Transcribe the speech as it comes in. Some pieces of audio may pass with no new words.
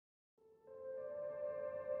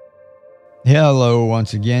Hello,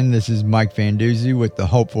 once again. This is Mike Fanduzzi with the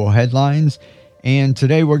Hopeful Headlines, and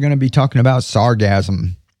today we're going to be talking about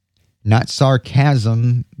sargassum. Not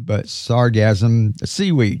sarcasm, but sargassum, the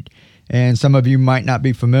seaweed. And some of you might not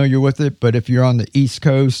be familiar with it, but if you're on the East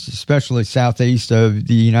Coast, especially southeast of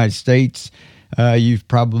the United States, you've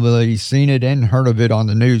probably seen it and heard of it on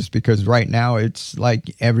the news, because right now it's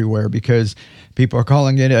like everywhere because people are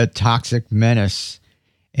calling it a toxic menace.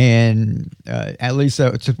 And at least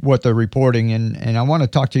that's what they're reporting. And I want to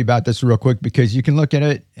talk to you about this real quick, because you can look at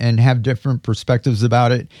it and have different perspectives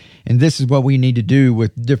about it. And this is what we need to do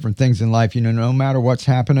with different things in life. You know, no matter what's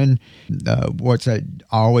happening,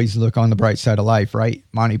 always look on the bright side of life, right?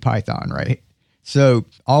 Monty Python, right? So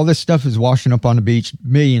all this stuff is washing up on the beach,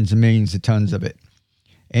 millions and millions of tons of it.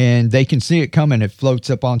 And they can see it coming. It floats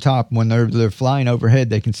up on top. When they're flying overhead,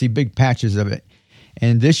 they can see big patches of it.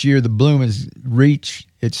 And this year, the bloom has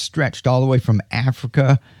it's stretched all the way from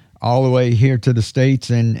Africa, all the way here to the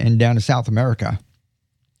States and down to South America.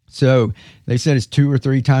 So they said it's 2 or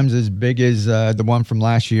 3 times as big as the one from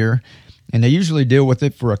last year. And they usually deal with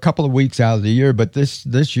it for a couple of weeks out of the year. But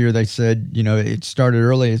this year, they said, you know, it started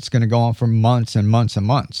early. It's going to go on for months and months and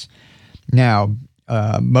months. Now,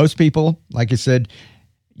 most people, like I said,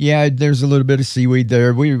 yeah, there's a little bit of seaweed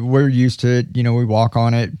there. We're used to it. You know, we walk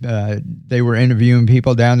on it. They were interviewing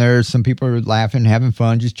people down there. Some people were laughing, having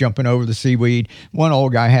fun, just jumping over the seaweed. One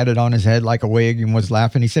old guy had it on his head like a wig and was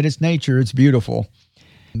laughing. He said, it's nature. It's beautiful.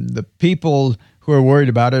 The people who are worried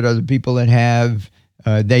about it are the people that have,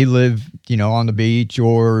 they live, you know, on the beach,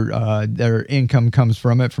 or their income comes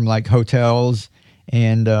from it, from like hotels.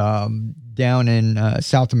 And down in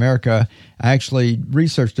South America, I actually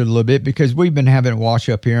researched it a little bit, because we've been having it wash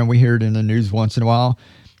up here and we hear it in the news once in a while.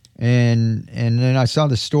 And then I saw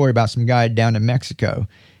this story about some guy down in Mexico,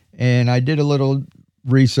 and I did a little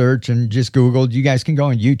research and just Googled. You guys can go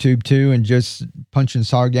on YouTube too and just punch in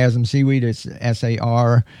sargassum seaweed. It's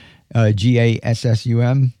SARGASSUM.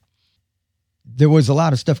 There was a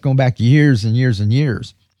lot of stuff going back years and years and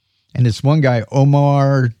years. And this one guy,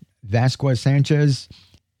 Omar Vasquez Sanchez,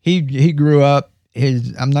 he grew up,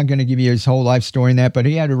 I'm not going to give you his whole life story in that, but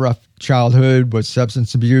he had a rough childhood, was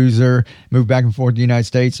substance abuser, moved back and forth to the United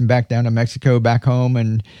States and back down to Mexico, back home.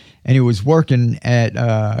 And he was working at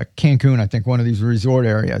Cancun, I think, one of these resort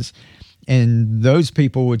areas. And those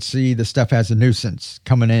people would see the stuff as a nuisance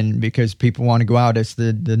coming in, because people want to go out. It's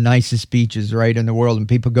the nicest beaches, right, in the world. And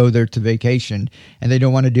people go there to vacation and they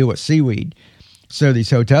don't want to deal with seaweed. So these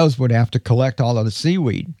hotels would have to collect all of the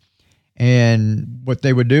seaweed. And what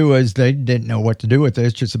they would do is they didn't know what to do with it.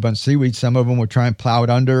 It's just a bunch of seaweed. Some of them would try and plow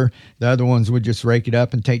it under. The other ones would just rake it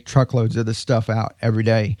up and take truckloads of the stuff out every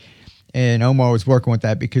day. And Omar was working with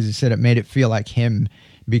that because he said it made it feel like him,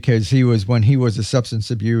 because when he was a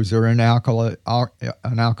substance abuser and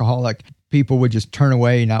an alcoholic, people would just turn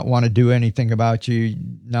away, not want to do anything about you,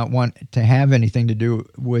 not want to have anything to do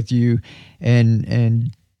with you,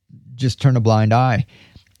 and just turn a blind eye.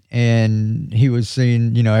 And he was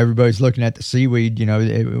seeing, you know, everybody's looking at the seaweed, you know,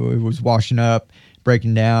 it was washing up,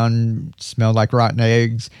 breaking down, smelled like rotten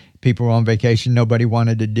eggs. People were on vacation. Nobody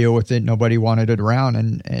wanted to deal with it. Nobody wanted it around.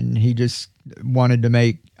 And he just wanted to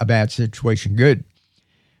make a bad situation good.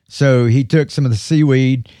 So he took some of the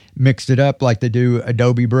seaweed, mixed it up like they do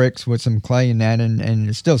adobe bricks with some clay in that. And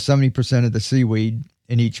it's still 70% of the seaweed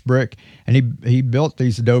in each brick. And he built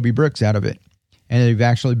these adobe bricks out of it. And they've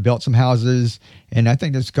actually built some houses, and I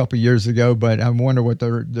think that's a couple of years ago, but I wonder what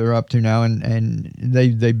they're up to now. And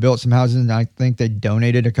they built some houses, and I think they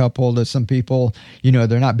donated a couple to some people. You know,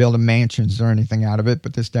 they're not building mansions or anything out of it,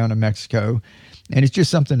 but this down in Mexico. And it's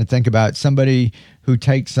just something to think about. Somebody who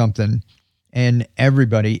takes something, and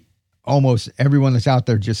almost everyone that's out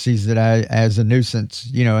there just sees it as a nuisance,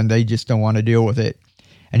 you know, and they just don't want to deal with it.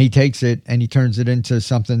 And he takes it and he turns it into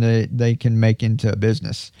something that they can make into a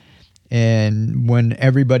business. And when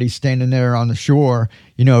everybody's standing there on the shore,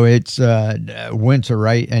 you know, it's winter,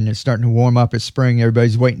 right? And it's starting to warm up. It's spring.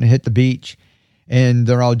 Everybody's waiting to hit the beach. And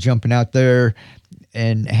they're all jumping out there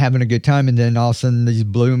and having a good time. And then all of a sudden, these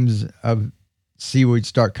blooms of seaweed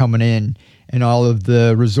start coming in. And all of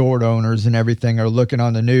the resort owners and everything are looking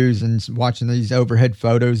on the news and watching these overhead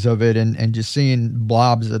photos of it and just seeing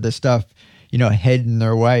blobs of the stuff, you know, heading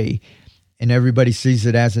their way. And everybody sees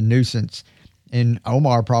it as a nuisance. And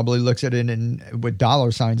Omar probably looks at it with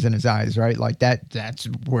dollar signs in his eyes, right? Like that's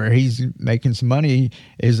where he's making some money,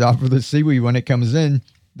 is off of the seaweed. When it comes in,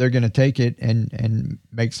 they're going to take it and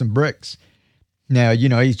make some bricks. Now, you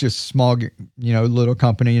know, he's just small, you know, little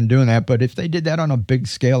company and doing that. But if they did that on a big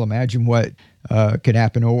scale, imagine what could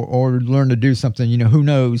happen, or learn to do something. You know, who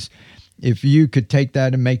knows if you could take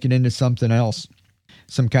that and make it into something else.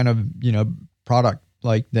 some kind of, product.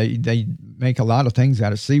 Like they make a lot of things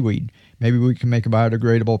out of seaweed. Maybe we can make a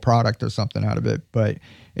biodegradable product or something out of it. But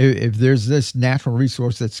if there's this natural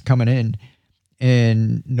resource that's coming in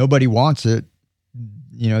and nobody wants it,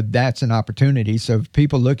 that's an opportunity. So if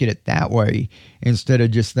people look at it that way, instead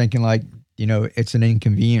of just thinking like, it's an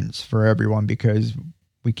inconvenience for everyone because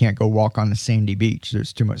we can't go walk on the sandy beach,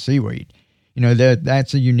 there's too much seaweed.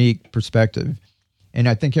 That's a unique perspective. And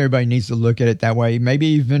I think everybody needs to look at it that way. Maybe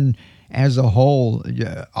even as a whole,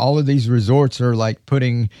 all of these resorts are like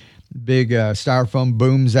putting big styrofoam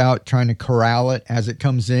booms out, trying to corral it as it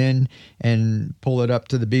comes in and pull it up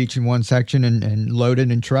to the beach in one section and load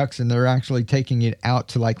it in trucks. And they're actually taking it out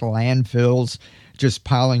to like landfills, just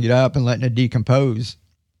piling it up and letting it decompose.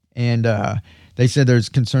 And they said there's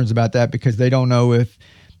concerns about that because they don't know if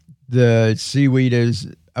the seaweed is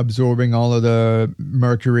absorbing all of the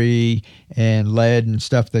mercury and lead and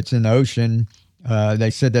stuff that's in the ocean. They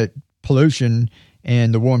said that pollution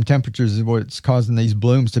and the warm temperatures is what's causing these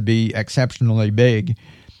blooms to be exceptionally big,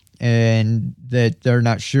 and that they're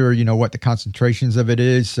not sure, what the concentrations of it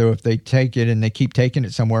is. So if they take it and they keep taking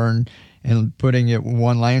it somewhere and putting it in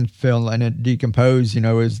one landfill and it decompose,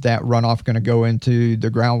 is that runoff going to go into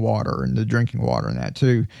the groundwater and the drinking water and that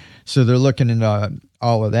too? So they're looking into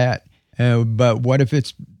all of that. But what if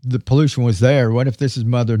the pollution was there? What if this is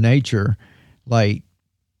Mother Nature, like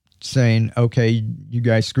saying, okay, you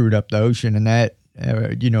guys screwed up the ocean and that,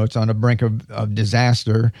 it's on the brink of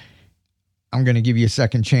disaster. I'm going to give you a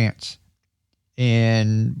second chance.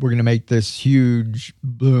 And we're going to make this huge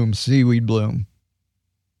seaweed bloom.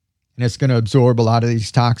 And it's going to absorb a lot of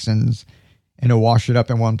these toxins and it'll wash it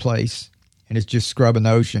up in one place. And it's just scrubbing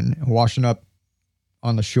the ocean and washing up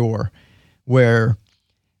on the shore, where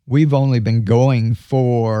we've only been going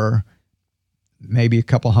for maybe a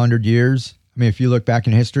couple hundred years. I mean, if you look back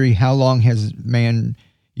in history, how long has man,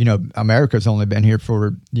 America's only been here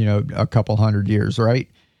for, a couple hundred years, right?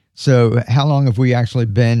 So how long have we actually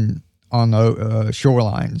been on the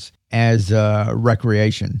shorelines as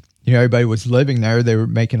recreation? Everybody was living there. They were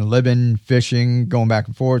making a living, fishing, going back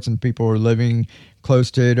and forth, and people were living close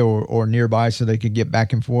to it or nearby so they could get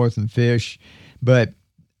back and forth and fish. But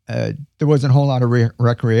there wasn't a whole lot of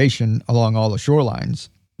recreation along all the shorelines,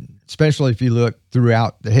 especially if you look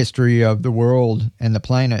throughout the history of the world and the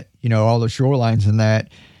planet, all the shorelines and that,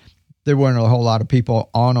 there weren't a whole lot of people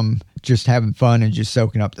on them just having fun and just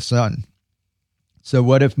soaking up the sun. So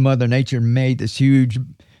what if Mother Nature made this huge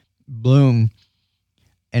bloom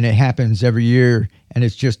and it happens every year and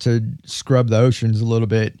it's just to scrub the oceans a little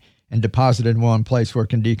bit and deposit it in one place where it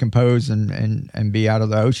can decompose and be out of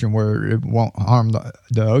the ocean where it won't harm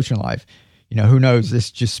the ocean life? Who knows? This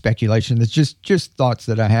is just speculation. It's just thoughts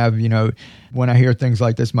that I have. When I hear things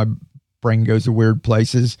like this, my brain goes to weird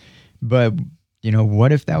places. But,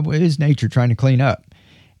 what if that is nature trying to clean up?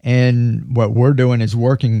 And what we're doing is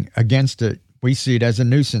working against it. We see it as a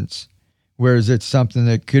nuisance, whereas it's something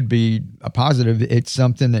that could be a positive. It's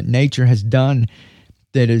something that nature has done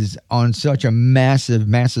that is on such a massive,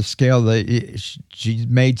 massive scale that she's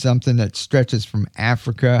made something that stretches from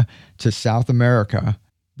Africa to South America.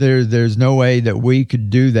 There's no way that we could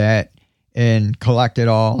do that and collect it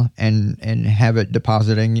all and have it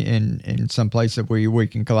depositing in some place that we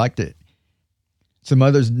can collect it. So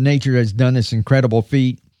Mother Nature has done this incredible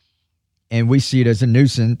feat, and we see it as a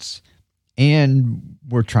nuisance, and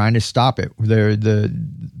we're trying to stop it. The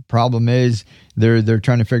problem is they're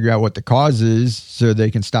trying to figure out what the cause is so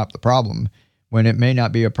they can stop the problem, when it may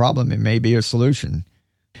not be a problem. It may be a solution.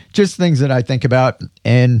 Just things that I think about.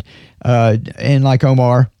 And like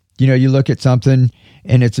Omar, you look at something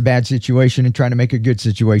and it's a bad situation and trying to make a good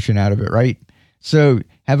situation out of it, right? So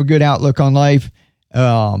have a good outlook on life.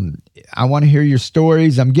 I want to hear your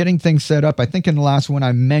stories. I'm getting things set up. I think in the last one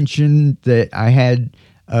I mentioned that I had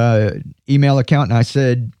an email account, and I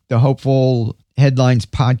said the Hopeful Headlines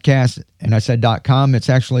Podcast, and I said .com. It's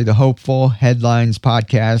actually the Hopeful Headlines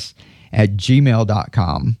Podcast at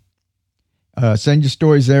gmail.com. Send your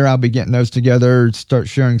stories there. I'll be getting those together, start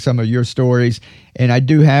sharing some of your stories. And I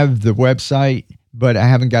do have the website, but I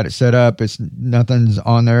haven't got it set up. Nothing's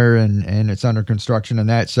on there, and it's under construction and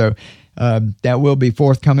that. So that will be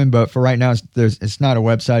forthcoming. But for right now, it's not a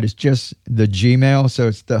website. It's just the Gmail. So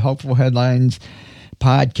it's the Hopeful Headlines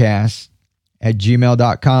Podcast at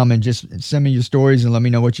gmail.com. And just send me your stories and let me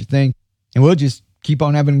know what you think. And we'll just keep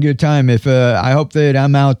on having a good time. If I hope that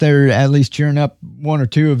I'm out there at least cheering up one or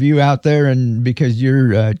two of you out there, and because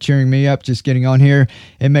you're cheering me up just getting on here,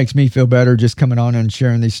 it makes me feel better just coming on and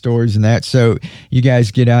sharing these stories and that. So you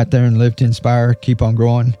guys get out there and live to inspire, keep on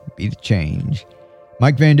growing, be the change.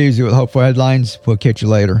 Mike Van Duzy with Hopeful Headlines. We'll catch you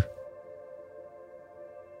later.